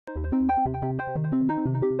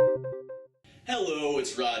Hello,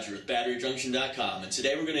 it's Roger with BatteryJunction.com, and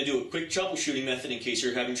today we're going to do a quick troubleshooting method in case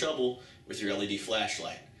you're having trouble with your LED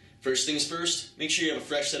flashlight. First things first, make sure you have a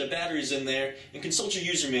fresh set of batteries in there and consult your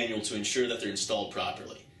user manual to ensure that they're installed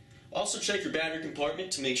properly. Also check your battery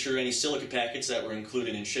compartment to make sure any silica packets that were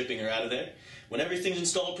included in shipping are out of there. When everything's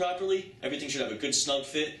installed properly, everything should have a good snug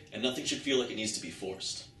fit and nothing should feel like it needs to be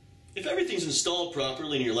forced. If everything's installed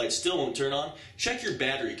properly and your light still won't turn on, check your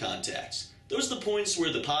battery contacts. Those are the points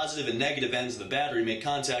where the positive and negative ends of the battery make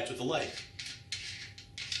contact with the light.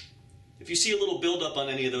 If you see a little buildup on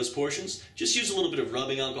any of those portions, just use a little bit of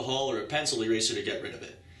rubbing alcohol or a pencil eraser to get rid of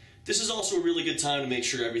it. This is also a really good time to make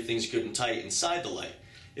sure everything's good and tight inside the light.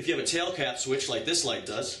 If you have a tail cap switch like this light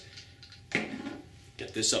does,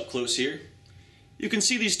 get this up close here, you can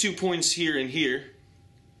see these 2 points here and here,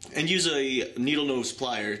 and use a needle nose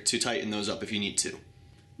plier to tighten those up if you need to.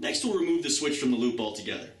 Next, we'll remove the switch from the loop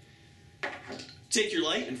altogether. Take your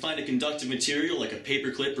light and find a conductive material like a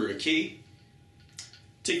paper clip or a key.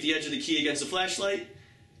 Take the edge of the key against the flashlight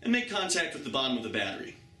and make contact with the bottom of the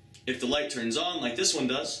battery. If the light turns on like this one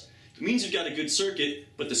does, it means you've got a good circuit,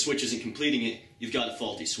 but the switch isn't completing it, you've got a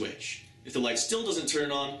faulty switch. If the light still doesn't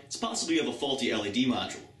turn on, it's possible you have a faulty LED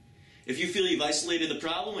module. If you feel you've isolated the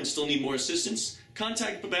problem and still need more assistance,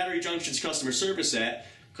 contact Battery Junction's customer service at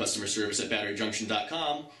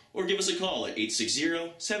BatteryJunction.com or give us a call at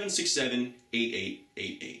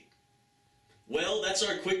 860-767-8888. Well, that's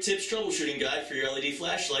our quick tips troubleshooting guide for your LED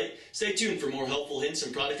flashlight. Stay tuned for more helpful hints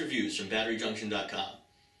and product reviews from BatteryJunction.com.